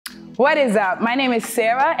What is up? My name is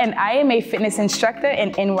Sara and I am a fitness instructor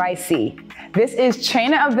in NYC. This is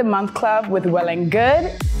Trainer of the Month Club with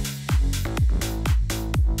Well+Good.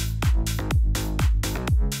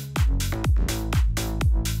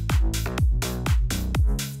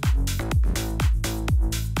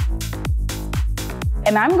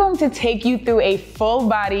 And I'm going to take you through a full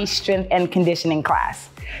body strength and conditioning class.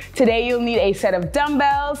 Today you'll need a set of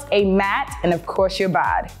dumbbells, a mat, and of course your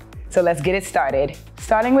bod. So let's get it started.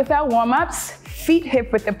 Starting with our warm-ups, feet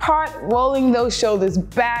hip width apart, rolling those shoulders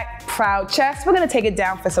back, proud chest. We're gonna take it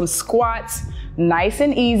down for some squats, nice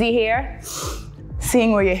and easy here.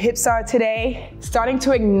 Seeing where your hips are today, starting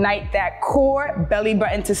to ignite that core, belly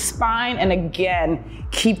button to spine, and again,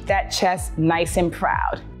 keep that chest nice and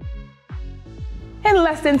proud. In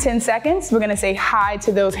less than 10 seconds, we're gonna say hi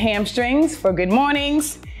to those hamstrings for good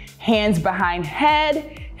mornings. Hands behind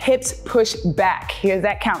head, hips push back. Here's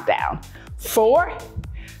that countdown. 4,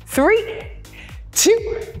 3,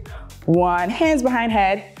 2, 1. Hands behind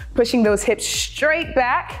head, pushing those hips straight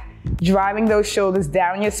back, driving those shoulders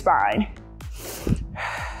down your spine.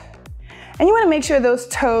 And you wanna make sure those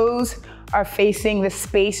toes are facing the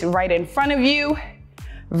space right in front of you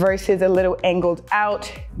versus a little angled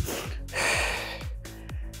out.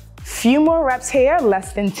 Few more reps here,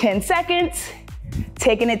 less than 10 seconds.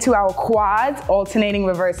 Taking it to our quads, alternating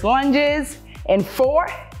reverse lunges in 4,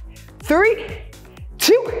 3,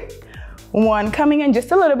 2, 1. Coming in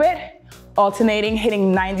just a little bit, alternating,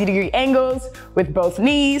 hitting 90-degree angles with both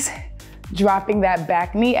knees, dropping that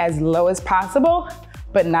back knee as low as possible,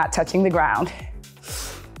 but not touching the ground.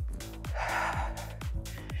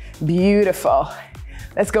 Beautiful.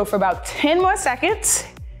 Let's go for about 10 more seconds.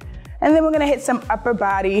 And then we're gonna hit some upper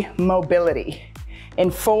body mobility. In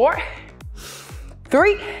 4,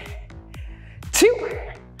 3, 2,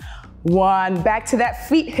 1. Back to that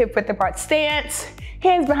feet hip width apart stance.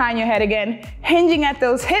 Hands behind your head again. Hinging at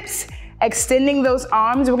those hips, extending those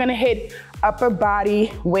arms. We're gonna hit upper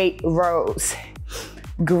body weight rows.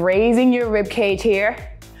 Grazing your rib cage here.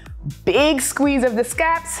 Big squeeze of the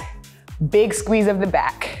scaps, big squeeze of the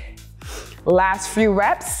back. Last few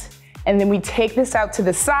reps. And then we take this out to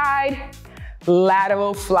the side,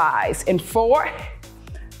 lateral flies. In 4,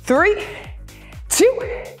 3, 2,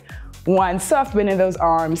 1. Soft bend in those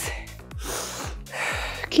arms.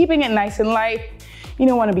 Keeping it nice and light. You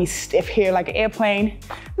don't want to be stiff here like an airplane.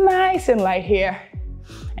 Nice and light here.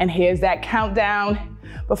 And here's that countdown.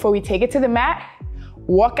 Before we take it to the mat,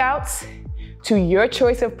 walkouts to your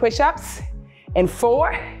choice of push-ups. In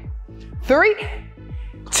 4, 3,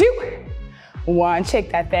 2, 1, check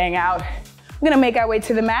that thing out. We're gonna make our way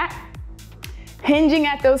to the mat. Hinging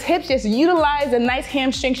at those hips, just utilize a nice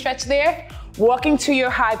hamstring stretch there. Walking to your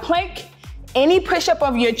high plank. Any push-up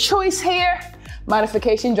of your choice here.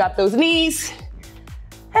 Modification, drop those knees.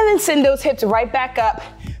 And then send those hips right back up.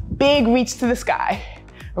 Big reach to the sky.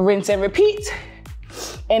 Rinse and repeat.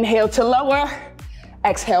 Inhale to lower.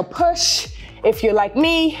 Exhale, push. If you're like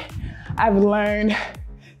me, I've learned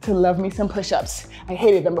to love me some push-ups. I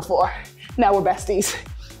hated them before. Now we're besties.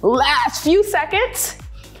 Last few seconds.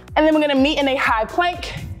 And then we're gonna meet in a high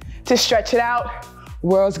plank to stretch it out.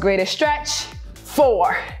 World's greatest stretch.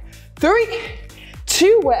 4, 3,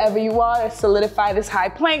 2, wherever you are, solidify this high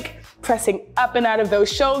plank. Pressing up and out of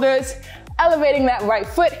those shoulders. Elevating that right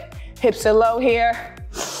foot. Hips are low here.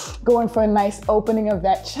 Going for a nice opening of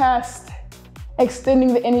that chest.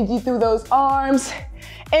 Extending the energy through those arms.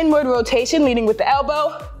 Inward rotation, leading with the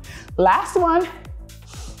elbow. Last one.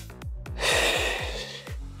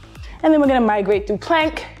 And then we're gonna migrate through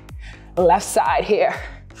plank, left side here.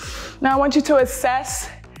 Now I want you to assess,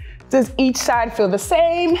 does each side feel the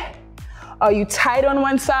same? Are you tight on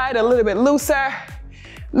one side, a little bit looser?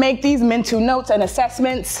 Make these mental notes and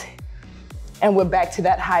assessments. And we're back to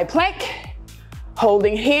that high plank.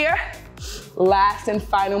 Holding here, last and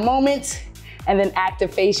final moment. And then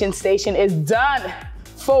activation station is done.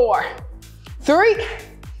 4, 3,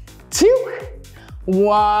 2,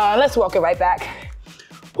 1. Let's walk it right back.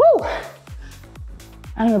 Woo!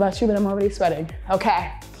 I don't know about you, but I'm already sweating.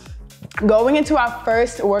 Okay, going into our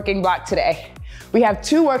first working block today. We have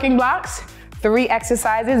 2 working blocks, 3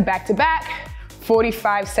 exercises back to back,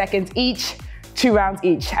 45 seconds each, 2 rounds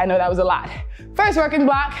each. I know that was a lot. First working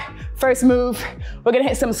block, first move, we're gonna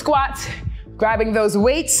hit some squats, grabbing those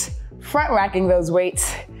weights, front racking those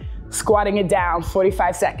weights, squatting it down,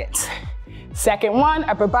 45 seconds. Second one,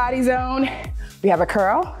 upper body zone. We have a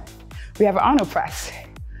curl, we have an Arnold press.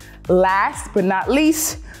 Last but not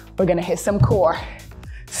least, we're gonna hit some core.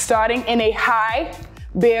 Starting in a high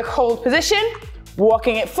bear hold position,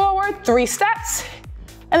 walking it forward, 3 steps,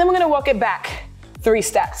 and then we're gonna walk it back, 3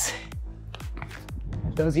 steps.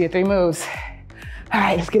 Those are your 3 moves. All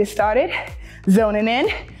right, let's get it started. Zoning in,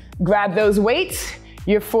 grab those weights.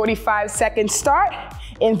 Your 45-second start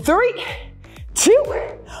in 3, 2,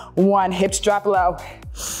 1. Hips drop low.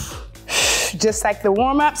 Just like the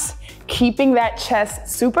warm-ups, keeping that chest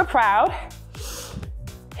super proud.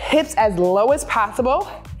 Hips as low as possible.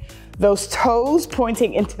 Those toes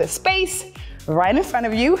pointing into the space right in front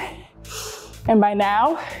of you. And by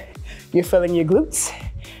now, you're feeling your glutes,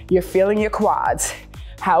 you're feeling your quads.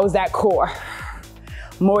 How's that core?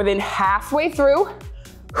 More than halfway through.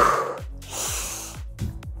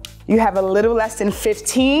 You have a little less than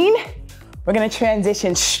 15. We're gonna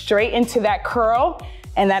transition straight into that curl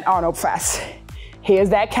and that Arnold press. Here's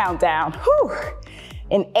that countdown. Whew.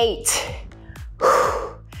 In 8,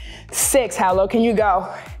 6, how low can you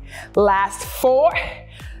go? Last 4,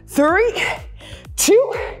 3,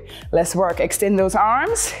 2, let's work. Extend those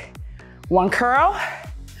arms. 1 curl,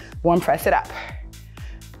 1 press it up.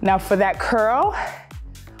 Now for that curl,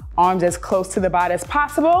 arms as close to the body as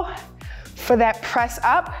possible. For that press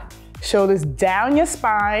up, shoulders down your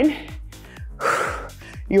spine.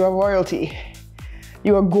 You are royalty.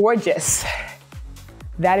 You are gorgeous.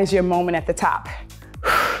 That is your moment at the top.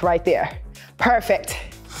 Right there. Perfect.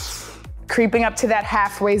 Creeping up to that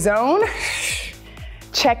halfway zone.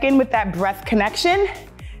 Check in with that breath connection.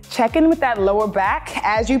 Check in with that lower back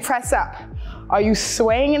as you press up. Are you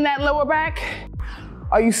swaying in that lower back?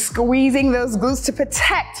 Are you squeezing those glutes to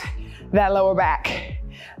protect that lower back?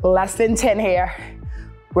 Less than 10 here.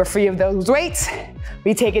 We're free of those weights.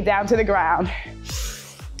 We take it down to the ground.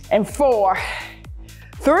 And 4,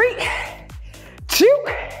 3, 2,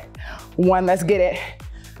 1, let's get it.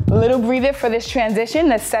 A little breather for this transition.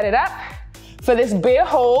 Let's set it up. For this bear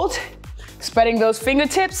hold, spreading those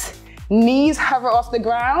fingertips, knees hover off the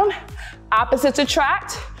ground, opposites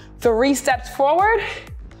attract, 3 steps forward,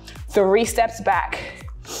 3 steps back.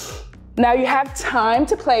 Now you have time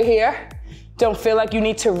to play here. Don't feel like you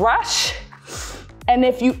need to rush. And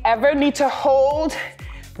if you ever need to hold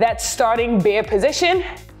that starting bear position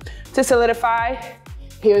to solidify,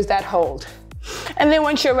 here's that hold. And then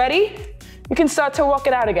once you're ready, you can start to walk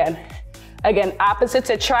it out again. Again, opposites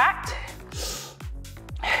attract.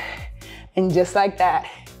 And just like that,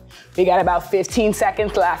 we got about 15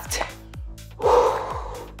 seconds left.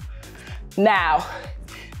 Now,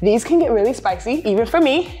 these can get really spicy, even for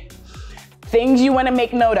me. Things you wanna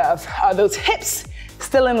make note of are those hips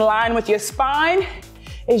still in line with your spine.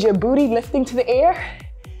 Is your booty lifting to the air?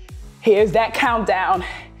 Here's that countdown.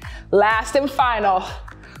 Last and final.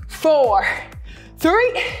 4,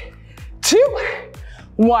 3, 2,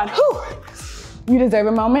 1. Whew. You deserve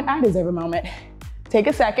a moment, I deserve a moment. Take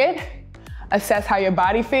a second, assess how your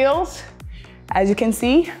body feels. As you can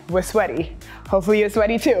see, we're sweaty. Hopefully you're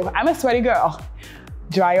sweaty too. I'm a sweaty girl.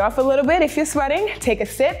 Dry off a little bit if you're sweating. Take a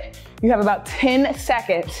sip. You have about 10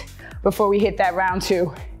 seconds before we hit that round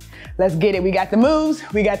 2. Let's get it. We got the moves,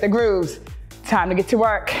 we got the grooves. Time to get to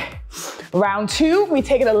work. Round 2, we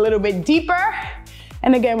take it a little bit deeper.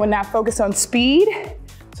 And again, we're not focused on speed.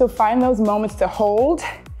 So find those moments to hold.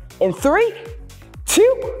 In 3,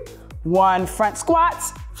 2, 1, front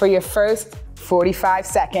squats for your first 45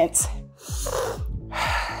 seconds.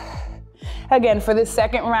 Again, for this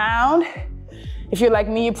second round, if you're like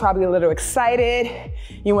me, you're probably a little excited.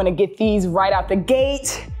 You wanna get these right out the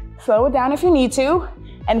gate. Slow it down if you need to,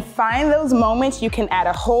 and find those moments you can add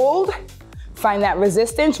a hold, find that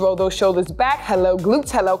resistance, roll those shoulders back, hello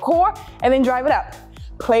glutes, hello core, and then drive it up.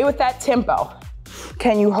 Play with that tempo.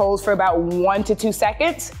 Can you hold for about 1 to 2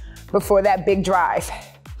 seconds before that big drive?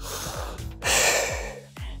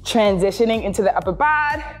 Transitioning into the upper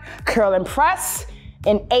bod, curl and press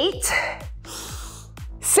in 8,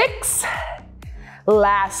 6,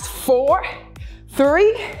 last 4,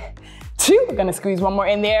 3, 2, we're gonna squeeze one more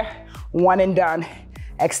in there, 1 and done.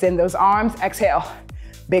 Extend those arms, exhale.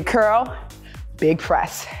 Big curl, big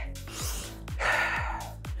press.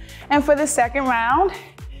 And for the second round,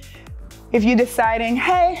 if you're deciding,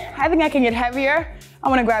 hey, I think I can get heavier, I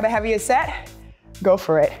wanna grab a heavier set, go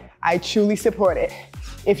for it. I truly support it.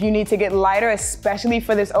 If you need to get lighter, especially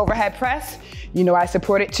for this overhead press, you know I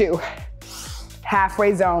support it too.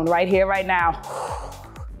 Halfway zone, right here, right now.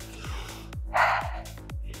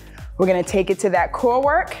 We're gonna take it to that core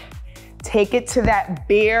work, take it to that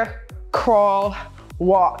bear crawl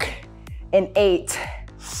walk in 8,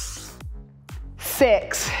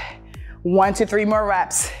 6, 1 to 3 more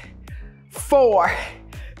reps, 4,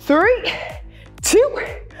 3, 2,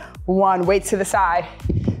 1, weight to the side.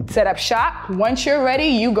 Set up shop. Once you're ready,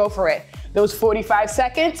 you go for it. Those 45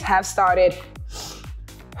 seconds have started.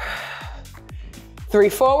 3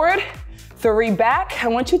 forward, 3 back. I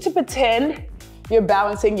want you to pretend You're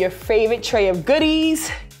balancing your favorite tray of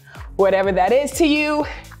goodies, whatever that is to you.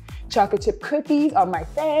 Chocolate chip cookies are my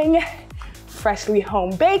thing, freshly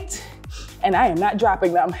home baked, and I am not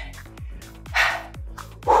dropping them.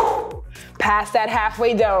 Past that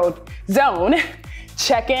halfway zone,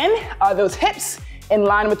 check in. Are those hips in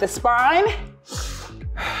line with the spine?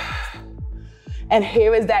 And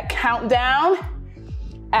here is that countdown.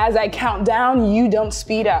 As I count down, you don't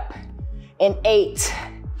speed up. In 8,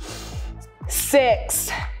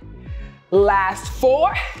 6, last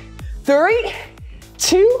 4, 3,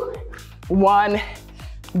 2, 1.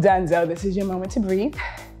 Donezo. This is your moment to breathe.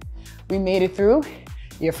 We made it through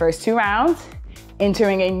your first 2 rounds,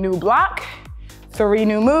 entering a new block, 3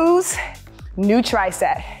 new moves, new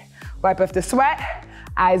tricep. Wipe off the sweat,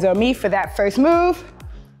 eyes on me for that first move.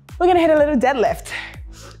 We're gonna hit a little deadlift.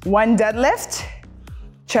 1 deadlift,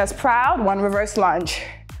 chest proud, 1 reverse lunge.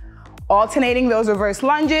 Alternating those reverse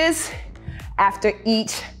lunges after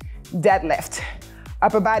each deadlift.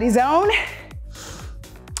 Upper body zone,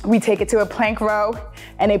 we take it to a plank row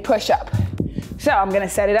and a push up. So I'm gonna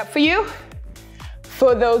set it up for you.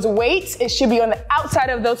 For those weights, it should be on the outside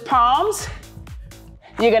of those palms.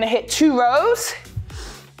 You're gonna hit 2 rows.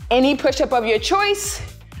 Any push up of your choice,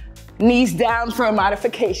 knees down for a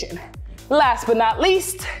modification. Last but not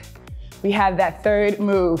least, we have that third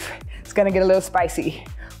move. It's gonna get a little spicy.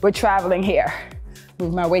 We're traveling here.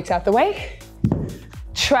 Move my weights out the way.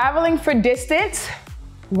 Traveling for distance,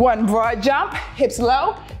 1 broad jump, hips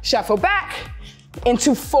low, shuffle back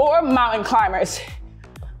into 4 mountain climbers.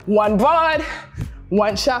 1 broad,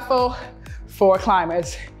 1 shuffle, 4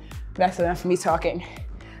 climbers. That's enough for me talking.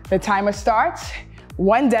 The timer starts,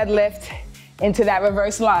 1 deadlift into that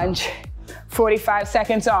reverse lunge. 45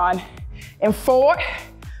 seconds on. In 4,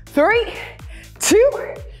 3,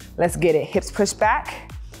 2, let's get it. Hips pushed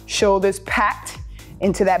back. Shoulders packed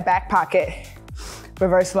into that back pocket.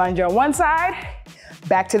 Reverse lunge on one side,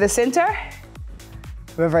 back to the center,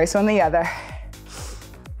 reverse on the other.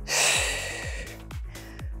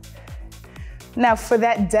 Now for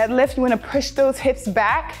that deadlift, you wanna push those hips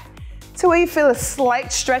back to where you feel a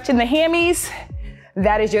slight stretch in the hammies.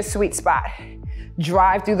 That is your sweet spot.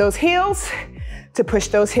 Drive through those heels to push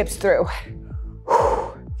those hips through.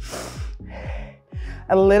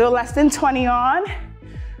 A little less than 20 on.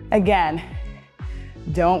 Again,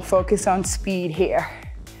 don't focus on speed here.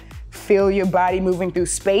 Feel your body moving through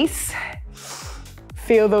space.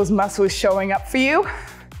 Feel those muscles showing up for you.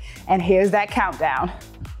 And here's that countdown.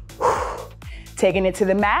 Taking it to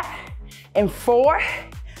the mat in 4,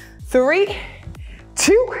 3,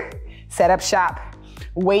 2, set up shop.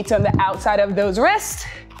 Weights on the outside of those wrists.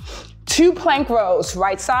 2 plank rows,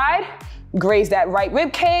 right side, graze that right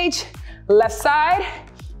rib cage. Left side,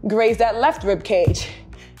 graze that left rib cage.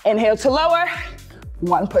 Inhale to lower,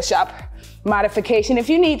 1 push-up. Modification if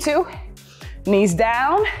you need to. Knees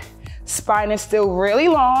down, spine is still really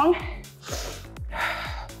long.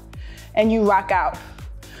 And you rock out.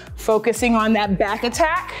 Focusing on that back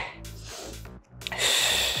attack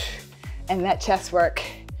and that chest work.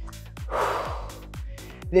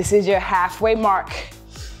 This is your halfway mark.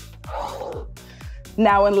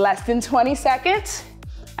 Now in less than 20 seconds,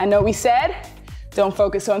 I know we said, don't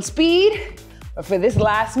focus on speed, but for this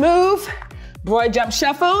last move, broad jump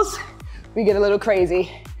shuffles, we get a little crazy.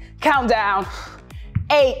 Countdown,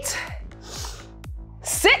 8,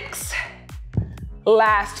 6,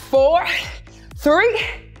 last 4, 3,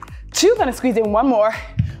 2, gonna squeeze in 1 more,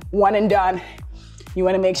 1 and done. You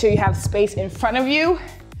wanna make sure you have space in front of you.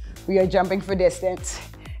 We are jumping for distance.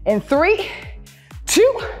 In 3,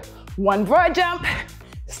 2, 1 broad jump,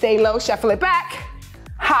 stay low, shuffle it back,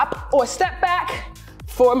 hop or step back,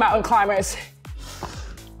 4 mountain climbers.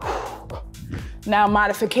 Now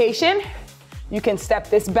modification, you can step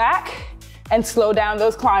this back and slow down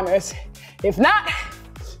those climbers. If not,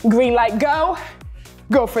 green light go,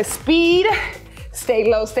 go for speed, stay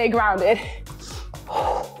low, stay grounded.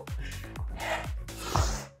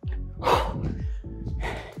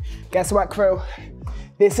 Guess what, crew?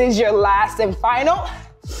 This is your last and final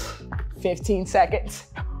 15 seconds.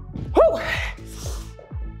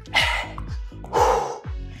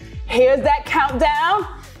 Here's that countdown.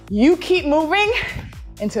 You keep moving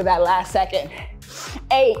until that last second.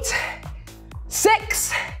 8,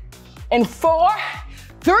 6, and 4,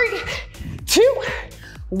 3, 2,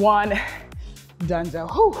 1.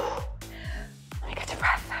 Donezo. Let me get your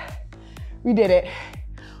breath. We did it.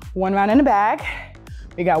 1 round in the bag.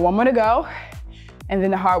 We got 1 more to go, and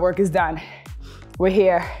then the hard work is done. We're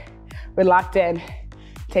here. We're locked in.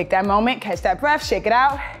 Take that moment, catch that breath, shake it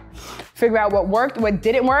out. Figure out what worked, what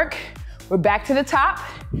didn't work. We're back to the top.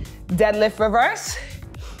 Deadlift reverse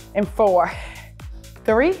in 4,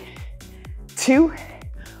 3, 2,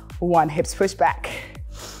 1. Hips push back.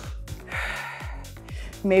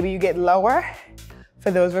 Maybe you get lower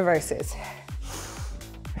for those reverses.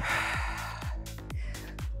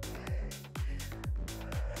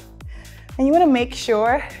 And you want to make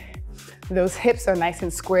sure those hips are nice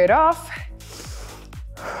and squared off,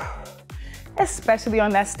 especially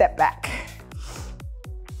on that step back.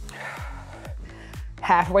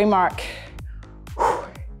 Halfway mark.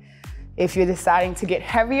 If you're deciding to get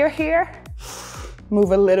heavier here,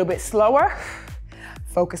 move a little bit slower.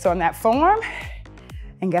 Focus on that form.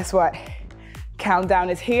 And guess what? Countdown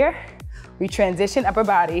is here. We transition upper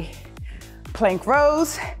body. Plank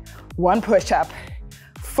rows, 1 push-up.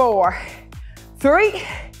 4, 3,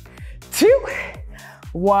 2,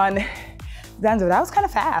 1. Danzo, that was kind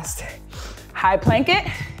of fast. High plank it,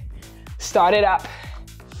 start it up.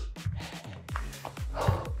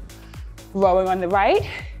 Rowing on the right,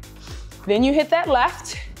 then you hit that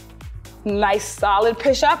left. Nice solid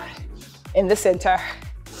push-up in the center.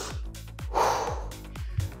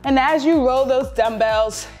 And as you roll those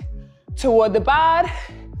dumbbells toward the bod,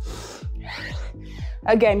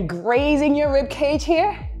 again, grazing your rib cage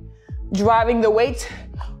here, driving the weight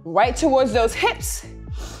right towards those hips.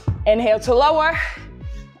 Inhale to lower,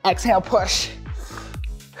 exhale, push.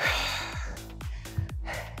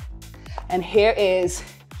 And here is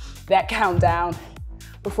that countdown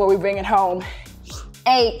before we bring it home.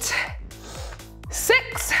 8,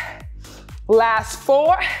 6, last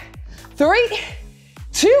 4, 3,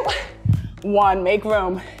 2, 1. Make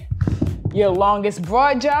room. Your longest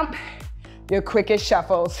broad jump, your quickest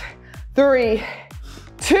shuffles. 3,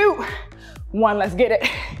 2, 1, let's get it.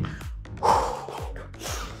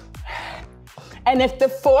 And if the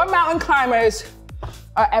 4 mountain climbers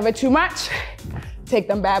are ever too much, take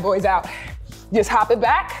them bad boys out. Just hop it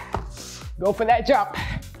back, go for that jump.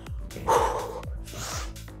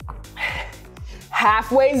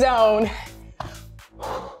 Halfway zone.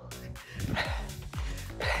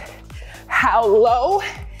 How low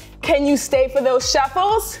can you stay for those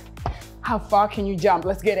shuffles? How far can you jump?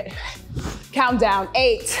 Let's get it. Count down.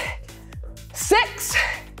 8, 6,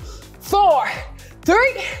 4,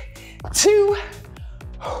 3, 2,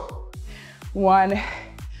 1.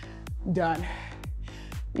 Done.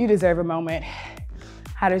 You deserve a moment.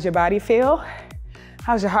 How does your body feel?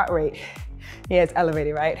 How's your heart rate? Yeah, it's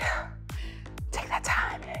elevated, right? Take that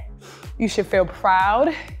time. You should feel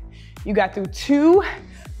proud. You got through 2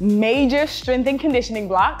 major strength and conditioning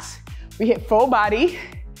blocks. We hit full body.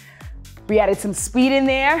 We added some speed in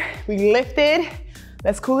there. We lifted.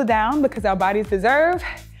 Let's cool it down because our bodies deserve.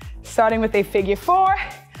 Starting with a figure 4,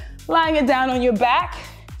 lying it down on your back.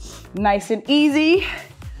 Nice and easy.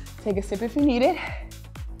 Take a sip if you need it.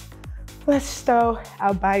 Let's throw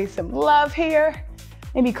our body some love here.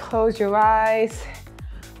 Maybe close your eyes.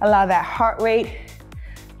 Allow that heart rate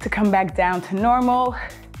to come back down to normal.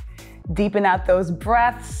 Deepen out those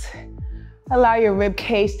breaths. Allow your rib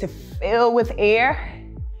cage to fill with air.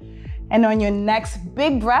 And on your next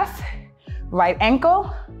big breath, right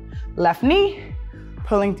ankle, left knee,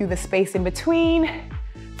 pulling through the space in between,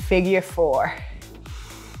 figure 4.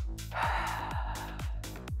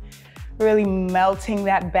 Really melting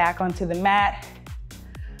that back onto the mat,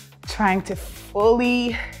 trying to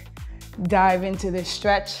fully dive into this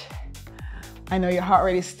stretch. I know your heart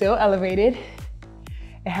rate is still elevated.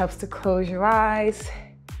 It helps to close your eyes.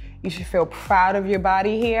 You should feel proud of your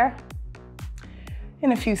body here.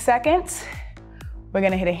 In a few seconds, we're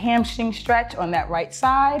gonna hit a hamstring stretch on that right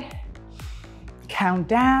side. Count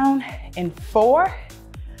down in 4,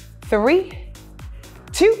 3,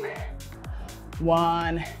 2,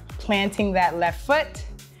 1. Planting that left foot,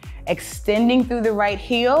 extending through the right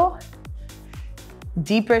heel.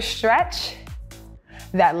 Deeper stretch.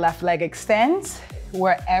 That left leg extends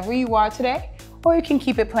wherever you are today, or you can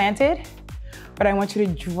keep it planted. But I want you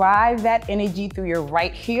to drive that energy through your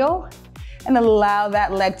right heel and allow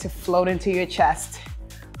that leg to float into your chest.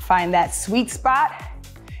 Find that sweet spot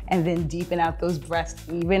and then deepen out those breaths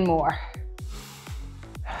even more.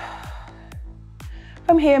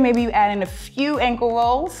 From here, maybe you add in a few ankle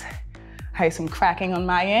rolls. I hear some cracking on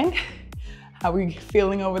my end. How are we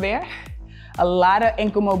feeling over there? A lot of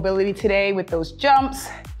ankle mobility today with those jumps,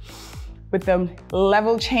 with the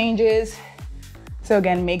level changes. So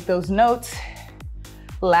again, make those notes.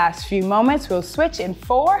 Last few moments, we'll switch in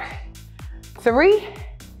 4, 3,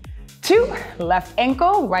 2, left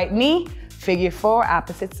ankle, right knee, figure 4,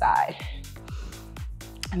 opposite side.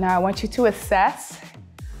 Now I want you to assess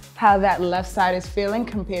how that left side is feeling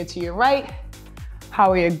compared to your right.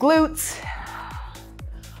 How are your glutes?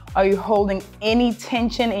 Are you holding any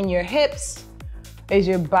tension in your hips? Is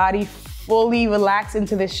your body fully relax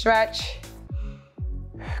into this stretch.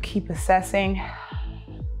 Keep assessing.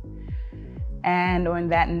 And on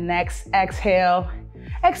that next exhale,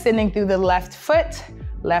 extending through the left foot,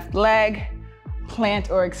 left leg, plant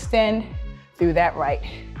or extend through that right.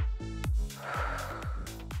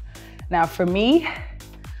 Now for me,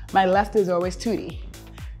 my left is always Tootie.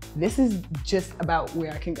 This is just about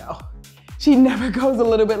where I can go. She never goes a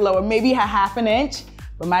little bit lower, maybe a half an inch,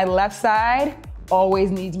 but my left side always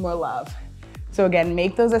needs more love. So again,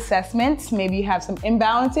 make those assessments. Maybe you have some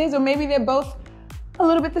imbalances, or maybe they're both a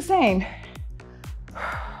little bit the same.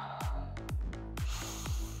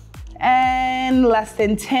 And less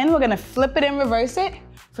than 10, we're gonna flip it and reverse it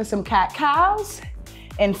for some cat-cows.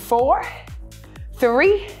 In 4,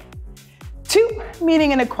 3, 2,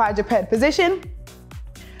 meeting in a quadruped position.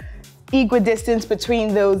 Equidistance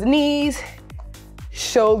between those knees,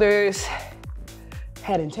 shoulders,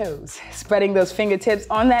 head and toes. Spreading those fingertips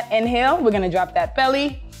on that inhale. We're gonna drop that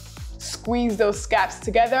belly, squeeze those scaps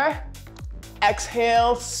together.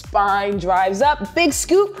 Exhale, spine drives up, big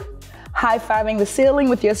scoop, high-fiving the ceiling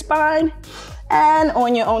with your spine, and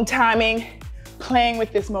on your own timing, playing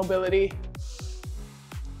with this mobility,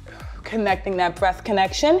 connecting that breath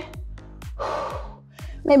connection.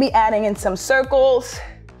 Maybe adding in some circles.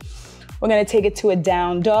 We're gonna take it to a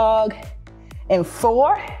down dog. In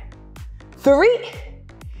 4, 3,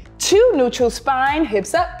 2, neutral spine,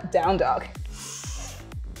 hips up, down dog.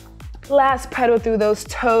 Last pedal through those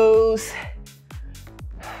toes.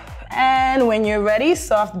 And when you're ready,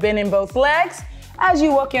 soft bend in both legs. As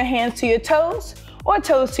you walk your hands to your toes or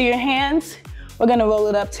toes to your hands, we're gonna roll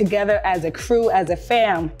it up together as a crew, as a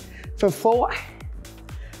fam. For 4,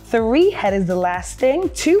 3, head is the last thing,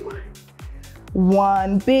 2,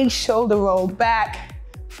 1, big shoulder roll back,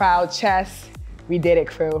 proud chest. We did it,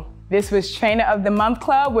 crew. This was Trainer of the Month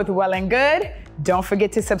Club with Well+Good. Don't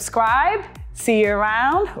forget to subscribe. See you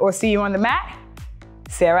around or see you on the mat.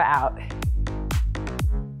 Sara out.